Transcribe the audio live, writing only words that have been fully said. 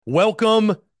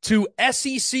Welcome to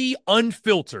SEC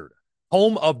Unfiltered,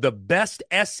 home of the best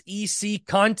SEC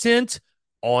content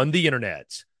on the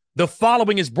internet. The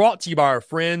following is brought to you by our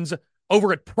friends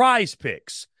over at Prize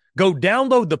Picks. Go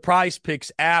download the Prize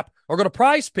Picks app or go to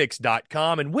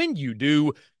prizepicks.com, and when you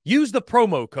do, use the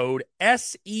promo code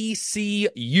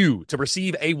SECU to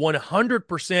receive a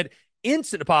 100%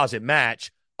 instant deposit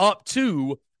match up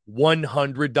to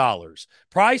 $100.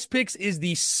 Prize Picks is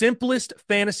the simplest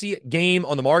fantasy game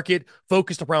on the market,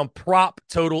 focused around prop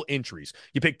total entries.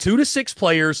 You pick 2 to 6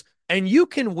 players, and you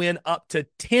can win up to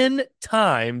 10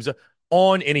 times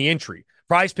on any entry.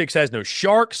 Prize Picks has no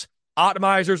sharks,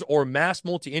 optimizers, or mass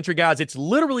multi-entry guides. It's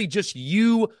literally just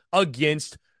you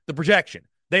against the projection.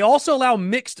 They also allow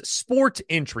mixed sport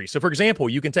entry. So, for example,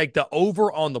 you can take the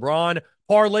over on LeBron,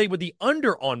 parlay with the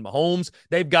under on Mahomes.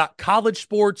 They've got college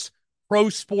sports, pro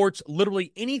sports,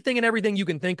 literally anything and everything you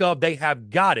can think of, they have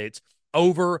got it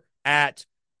over at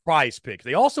Prize Picks.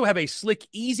 They also have a slick,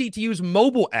 easy-to-use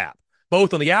mobile app,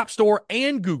 both on the App Store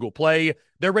and Google Play.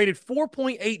 They're rated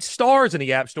 4.8 stars in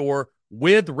the App Store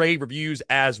with rave reviews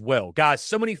as well. Guys,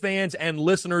 so many fans and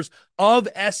listeners of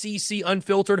SEC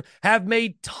Unfiltered have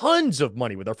made tons of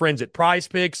money with our friends at Prize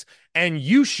Picks, and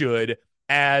you should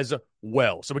as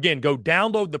well. So again, go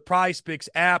download the Prize Picks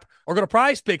app or go to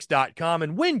prizepicks.com,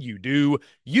 and when you do,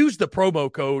 use the promo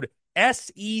code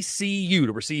SECU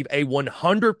to receive a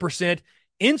 100%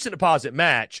 instant deposit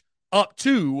match up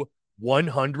to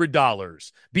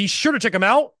 $100. Be sure to check them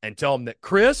out and tell them that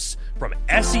Chris from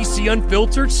SEC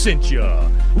Unfiltered sent you.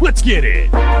 Let's get it.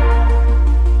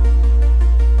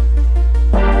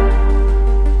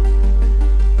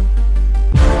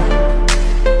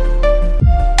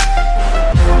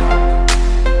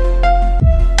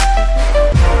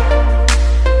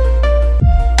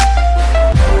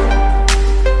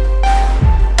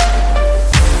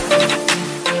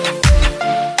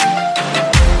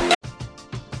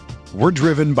 We're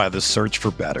driven by the search for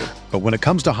better. But when it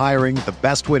comes to hiring, the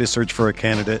best way to search for a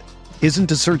candidate isn't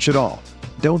to search at all.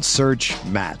 Don't search,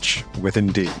 match with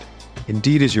Indeed.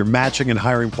 Indeed is your matching and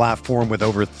hiring platform with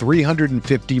over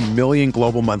 350 million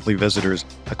global monthly visitors,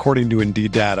 according to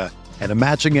Indeed data, and a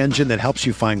matching engine that helps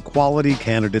you find quality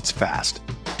candidates fast.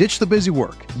 Ditch the busy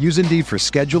work. Use Indeed for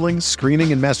scheduling,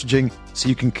 screening, and messaging so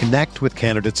you can connect with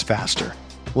candidates faster.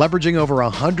 Leveraging over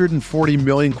 140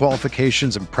 million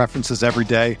qualifications and preferences every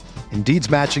day, Indeed's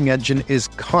matching engine is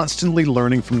constantly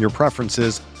learning from your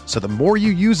preferences, so the more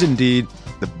you use Indeed,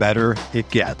 the better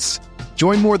it gets.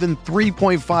 Join more than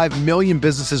 3.5 million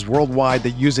businesses worldwide that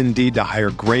use Indeed to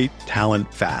hire great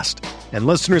talent fast. And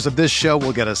listeners of this show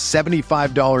will get a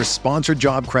 $75 sponsored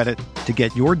job credit to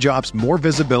get your jobs more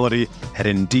visibility at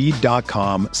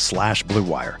Indeed.com/Blue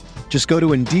Wire. Just go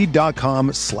to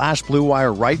Indeed.com/Blue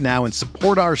Wire right now and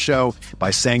support our show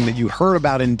by saying that you heard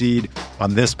about Indeed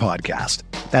on this podcast.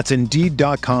 That's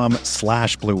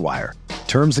Indeed.com/Blue Wire.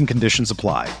 Terms and conditions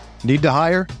apply. Need to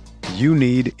hire? You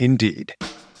need Indeed.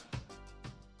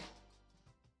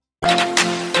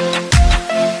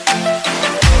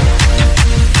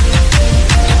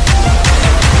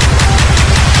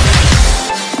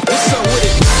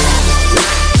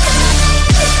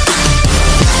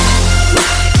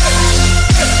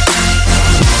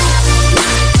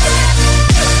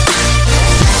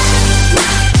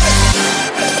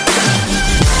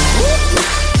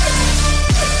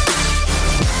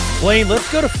 Blaine,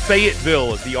 let's go to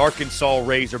Fayetteville as the Arkansas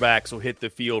Razorbacks will hit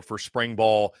the field for spring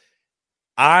ball.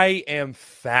 I am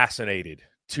fascinated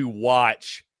to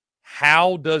watch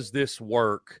how does this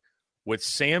work with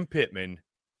Sam Pittman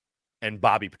and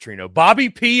Bobby Petrino. Bobby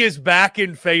P is back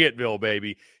in Fayetteville,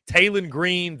 baby. Taylon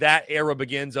Green, that era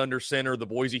begins under center, the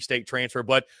Boise State transfer.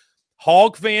 But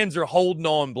Hog fans are holding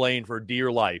on, Blaine, for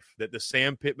dear life that the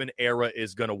Sam Pittman era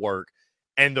is going to work.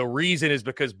 And the reason is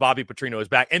because Bobby Petrino is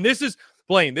back. And this is,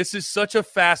 Blaine, this is such a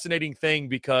fascinating thing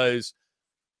because,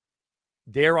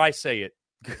 dare I say it,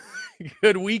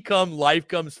 could we come, life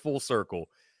comes full circle,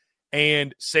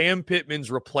 and Sam Pittman's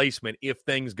replacement, if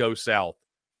things go south,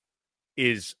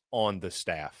 is on the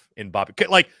staff in Bobby.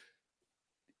 Like,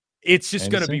 it's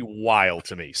just going to be wild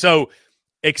to me. So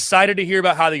excited to hear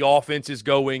about how the offense is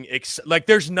going. Like,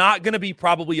 there's not going to be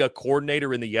probably a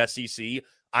coordinator in the SEC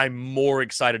I'm more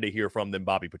excited to hear from than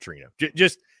Bobby Petrino.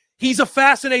 Just he's a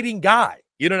fascinating guy.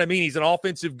 You know what I mean? He's an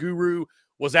offensive guru,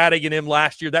 was at A&M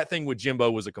last year. That thing with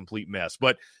Jimbo was a complete mess.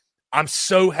 But I'm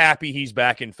so happy he's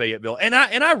back in Fayetteville. And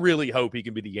I really hope he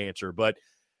can be the answer. But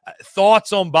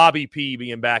thoughts on Bobby P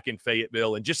being back in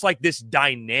Fayetteville and just like this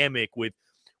dynamic with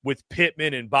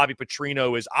Pittman and Bobby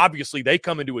Petrino is obviously they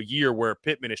come into a year where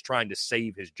Pittman is trying to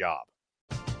save his job.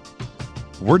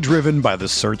 We're driven by the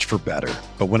search for better.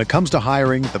 But when it comes to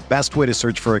hiring, the best way to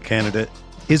search for a candidate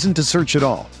isn't to search at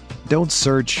all. Don't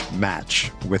search,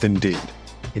 match with Indeed.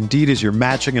 Indeed is your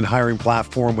matching and hiring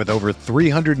platform with over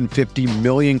 350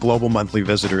 million global monthly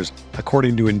visitors,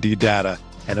 according to Indeed data,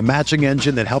 and a matching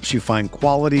engine that helps you find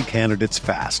quality candidates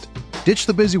fast. Ditch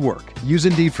the busy work. Use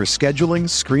Indeed for scheduling,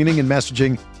 screening, and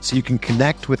messaging so you can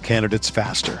connect with candidates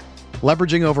faster.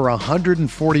 Leveraging over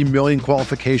 140 million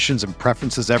qualifications and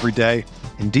preferences every day,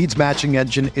 Indeed's matching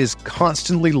engine is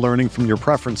constantly learning from your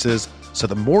preferences, so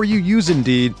the more you use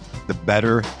Indeed, the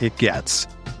better it gets.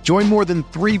 Join more than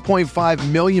 3.5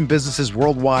 million businesses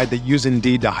worldwide that use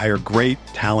Indeed to hire great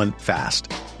talent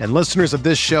fast. And listeners of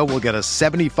this show will get a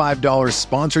 $75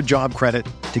 sponsored job credit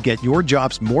to get your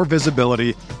jobs more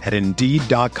visibility at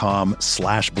Indeed.com/Blue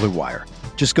Wire.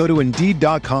 Just go to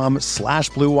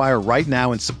Indeed.com/Blue Wire right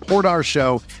now and support our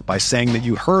show by saying that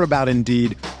you heard about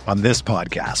Indeed on this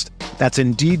podcast. That's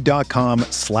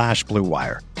Indeed.com/Blue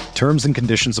Wire. Terms and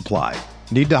conditions apply.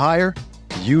 Need to hire?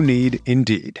 You need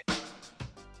Indeed.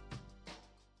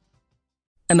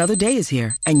 Another day is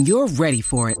here, and you're ready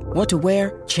for it. What to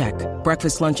wear? Check.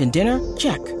 Breakfast, lunch, and dinner?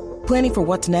 Check. Planning for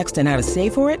what's next and how to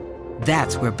save for it?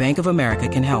 That's where Bank of America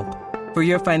can help. For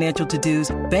your financial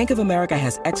to-dos, Bank of America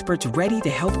has experts ready to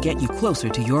help get you closer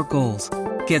to your goals.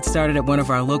 Get started at one of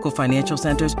our local financial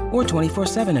centers or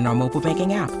 24/7 in our mobile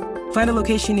banking app. Find a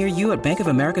location near you at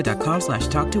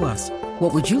bankofamerica.com/talktous.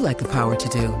 What would you like the power to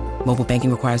do? Mobile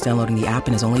banking requires downloading the app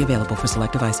and is only available for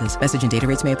select devices. Message and data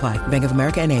rates may apply. Bank of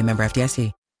America N.A., member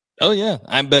FDIC. Oh, yeah.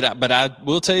 But I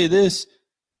will tell you this.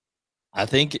 I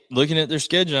think looking at their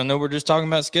schedule, I know we're just talking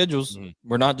about schedules.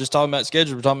 We're not just talking about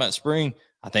schedules. We're talking about spring.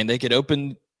 I think they could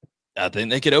open up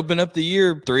the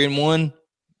year 3-1,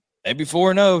 maybe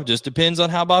 4-0. Just depends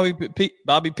on how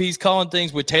Bobby P's calling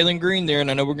things with Taylor Green there, and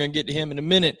I know we're going to get to him in a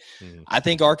minute. I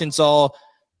think Arkansas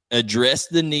addressed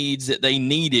the needs that they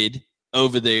needed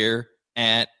over there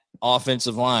at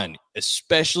offensive line,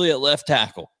 especially at left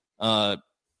tackle.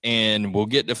 And we'll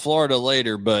get to Florida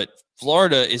later, but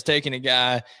Florida is taking a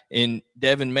guy in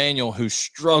Devin Manuel who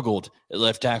struggled at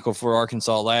left tackle for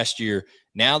Arkansas last year.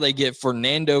 Now they get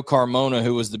Fernando Carmona,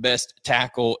 who was the best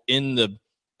tackle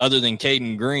other than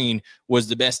Caden Green, was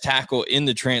the best tackle in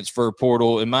the transfer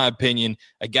portal, in my opinion,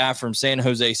 a guy from San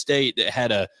Jose State that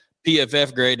had a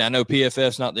PFF grade. I know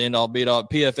PFF's not the end-all, be-all.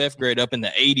 PFF grade up in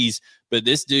the 80s, but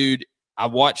this dude, I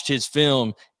watched his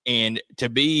film, and to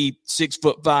be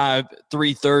 6'5",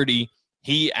 330,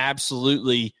 he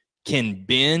absolutely can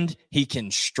bend. He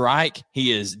can strike.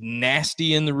 He is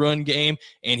nasty in the run game,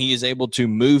 and he is able to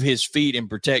move his feet and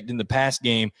protect in the pass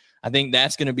game. I think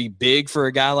that's going to be big for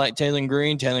a guy like Taylor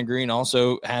Green. Taylor Green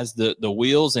also has the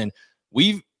wheels, and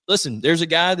there's a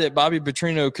guy that Bobby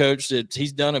Petrino coached that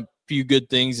he's done a few good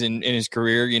things in his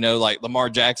career, like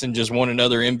Lamar Jackson just won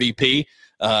another MVP.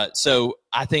 So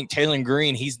I think Taylor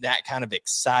Green, he's that kind of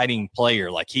exciting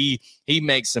player. Like he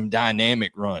makes some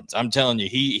dynamic runs. I'm telling you,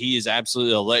 he is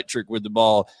absolutely electric with the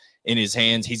ball in his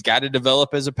hands. He's got to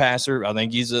develop as a passer. I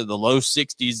think he's the low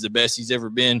 60s, the best he's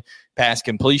ever been pass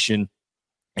completion.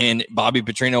 And Bobby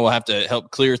Petrino will have to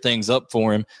help clear things up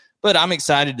for him. But I'm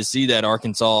excited to see that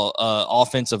Arkansas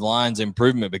offensive line's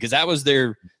improvement, because that was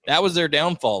their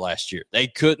downfall last year. They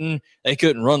couldn't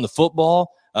run the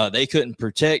football. They couldn't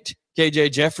protect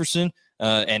KJ Jefferson.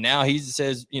 And now he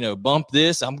says, bump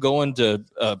this. I'm going to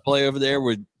play over there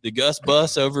with the Gus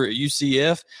Bus over at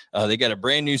UCF. They got a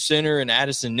brand new center in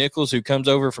Addison Nichols, who comes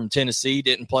over from Tennessee,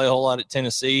 didn't play a whole lot at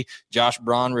Tennessee. Josh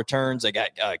Braun returns. They got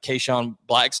Kayshawn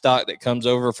Blackstock that comes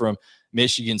over from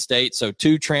Michigan State. So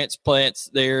 2 transplants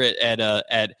there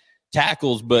at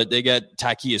tackles, but they got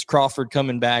Tykeus Crawford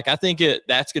coming back. I think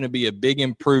that's going to be a big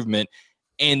improvement.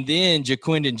 And then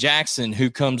Jaquindon Jackson,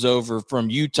 who comes over from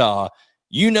Utah.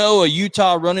 A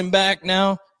Utah running back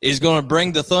now is going to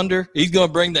bring the thunder. He's going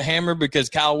to bring the hammer, because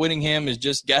Kyle Whittingham is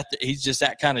he's just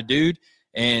that kind of dude.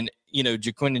 And,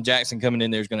 Jaquindon Jackson coming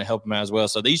in there is going to help him out as well.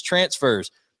 So these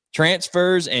transfers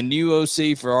and new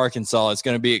OC for Arkansas, it's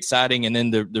going to be exciting. And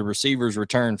then the receivers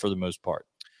return for the most part.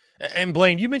 And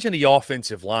Blaine, you mentioned the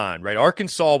offensive line, right?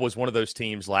 Arkansas was one of those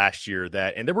teams last year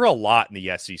and there were a lot in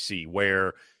the SEC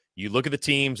where you look at the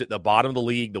teams at the bottom of the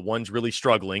league, the ones really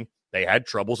struggling, they had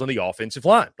troubles on the offensive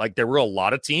line. Like, there were a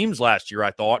lot of teams last year,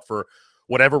 I thought, for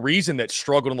whatever reason, that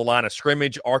struggled on the line of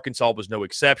scrimmage. Arkansas was no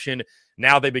exception.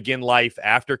 Now they begin life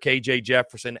after KJ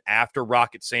Jefferson, after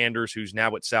Rocket Sanders, who's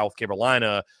now at South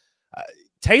Carolina.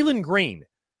 Taylor Green,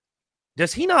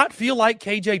 does he not feel like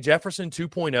KJ Jefferson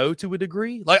 2.0 to a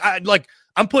degree?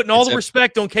 I'm putting all the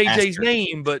respect on KJ's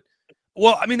name, but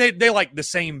they like the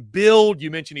same build.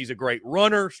 You mentioned he's a great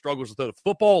runner, struggles with the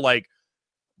football.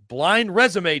 blind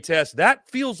resume test, that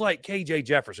feels like KJ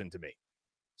Jefferson to me.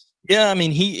 Yeah, I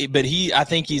mean, I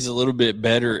think he's a little bit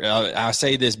better. I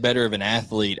say this better of an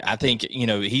athlete. I think,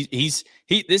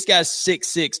 this guy's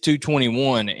 6'6",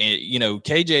 221. And,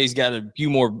 KJ's got a few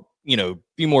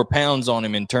more pounds on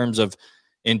him in terms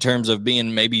of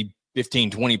being maybe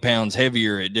 15, 20 pounds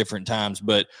heavier at different times.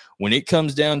 But when it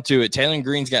comes down to it, Taylor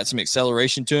Green's got some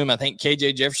acceleration to him. I think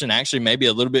KJ Jefferson actually may be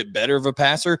a little bit better of a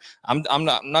passer. I'm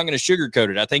not going to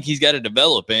sugarcoat it. I think he's got to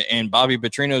develop it, and Bobby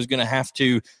Petrino is going to have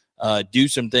to do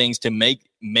some things to make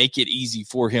it easy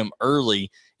for him early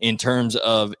in terms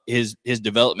of his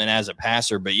development as a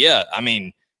passer. But yeah, I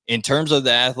mean, in terms of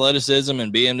the athleticism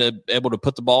and being able to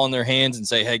put the ball in their hands and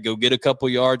say, hey, go get a couple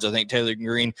yards, I think Taylor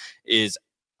Green is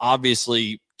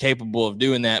obviously capable of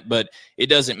doing that. But it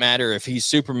doesn't matter if he's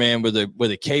Superman with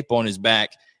a cape on his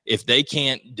back. If they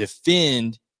can't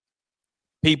defend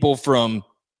people from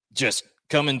just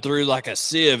coming through like a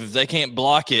sieve, if they can't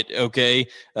block it,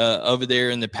 over there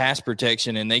in the pass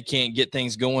protection, and they can't get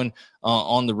things going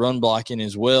on the run blocking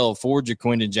as well for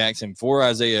Jaquindon Jackson, for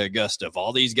Isaiah Augusta,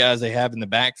 all these guys they have in the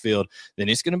backfield, then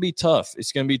it's going to be tough.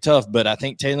 It's going to be tough. But I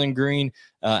think Taylor Green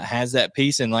has that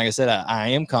piece. And like I said, I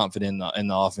am confident in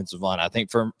the offensive line. I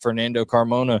think Fernando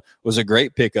Carmona was a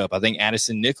great pickup. I think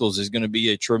Addison Nichols is going to be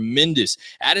a tremendous.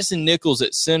 Addison Nichols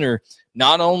at center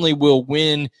not only will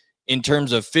win in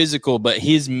terms of physical, but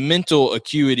his mental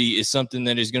acuity is something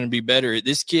that is going to be better.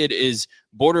 This kid is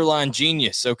borderline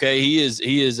genius. Okay. He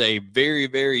is a very,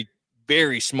 very,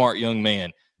 very smart young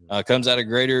man. Comes out of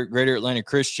Greater Atlanta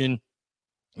Christian,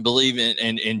 I believe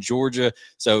in Georgia.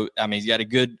 So, I mean, he's got a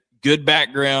good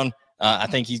background. I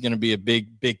think he's going to be a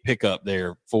big pickup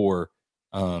there for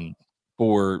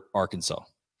Arkansas.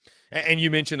 And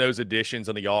you mentioned those additions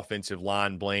on the offensive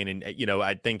line, Blaine. And,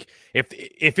 I think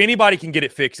if anybody can get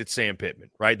it fixed, it's Sam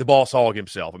Pittman, right? The boss hog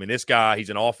himself. I mean, this guy, he's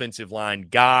an offensive line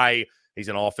guy. He's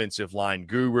an offensive line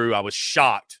guru. I was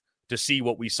shocked to see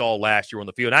what we saw last year on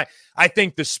the field. And I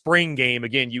think the spring game,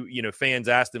 again, fans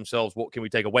ask themselves, what can we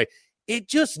take away? It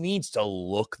just needs to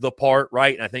look the part,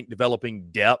 right? And I think developing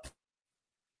depth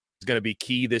is going to be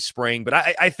key this spring. But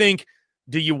I think,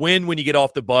 do you win when you get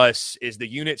off the bus? Is the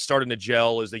unit starting to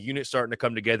gel? Is the unit starting to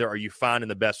come together? Are you finding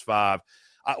the best five?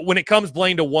 When it comes,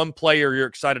 Blaine, to one player you're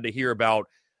excited to hear about,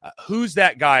 who's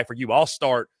that guy for you? I'll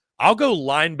start. I'll go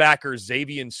linebacker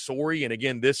Xavier Sori. And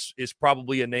again, this is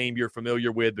probably a name you're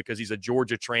familiar with because he's a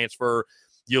Georgia transfer.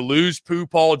 You lose Pooh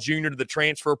Paul Jr. to the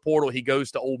transfer portal. He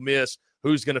goes to Ole Miss.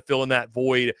 Who's going to fill in that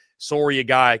void? Sori, a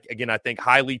guy, again, I think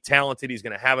highly talented. He's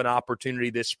going to have an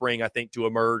opportunity this spring, I think, to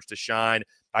emerge, to shine.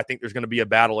 I think there's going to be a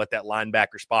battle at that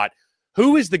linebacker spot.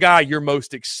 Who is the guy you're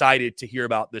most excited to hear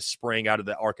about this spring out of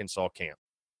the Arkansas camp?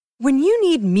 When you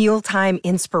need mealtime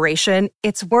inspiration,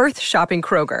 it's worth shopping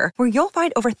Kroger, where you'll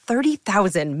find over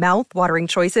 30,000 mouth-watering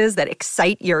choices that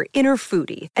excite your inner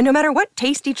foodie. And no matter what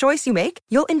tasty choice you make,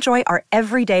 you'll enjoy our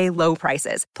everyday low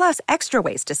prices, plus extra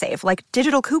ways to save, like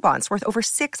digital coupons worth over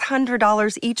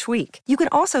 $600 each week. You can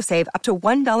also save up to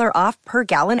 $1 off per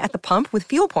gallon at the pump with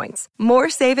fuel points. More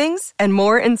savings and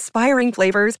more inspiring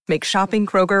flavors make shopping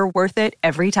Kroger worth it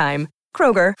every time.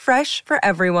 Kroger, fresh for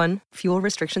everyone. Fuel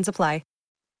restrictions apply.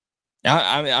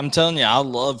 I'm telling you, I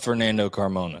love Fernando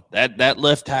Carmona. That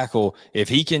left tackle, if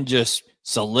he can just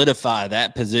solidify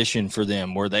that position for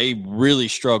them where they really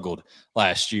struggled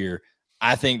last year,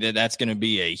 I think that's going to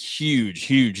be a huge,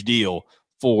 huge deal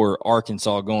for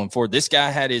Arkansas going forward. This guy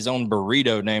had his own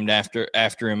burrito named after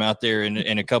him out there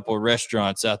in a couple of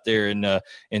restaurants out there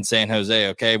in San Jose.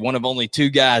 Okay, one of only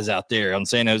two guys out there on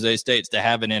San Jose States to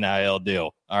have an NIL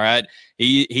deal. All right,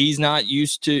 he's not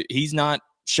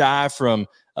shy from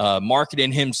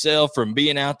marketing himself, from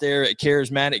being out there, a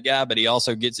charismatic guy, but he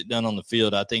also gets it done on the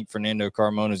field. I think Fernando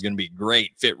Carmona is going to be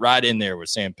great, fit right in there with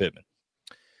Sam Pittman.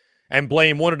 And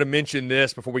Blaine, wanted to mention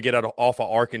this before we get off of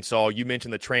Arkansas. You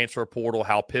mentioned the transfer portal,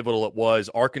 how pivotal it was.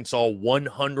 Arkansas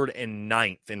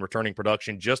 109th in returning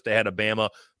production, just ahead of Bama,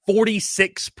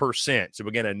 46%. So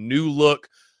again, a new look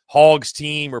Hogs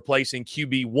team, replacing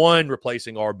QB1,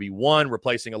 replacing RB1,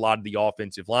 replacing a lot of the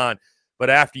offensive line. But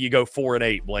after you go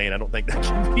 4-8, Blaine, I don't think that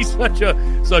can be such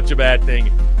a bad thing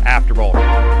after all.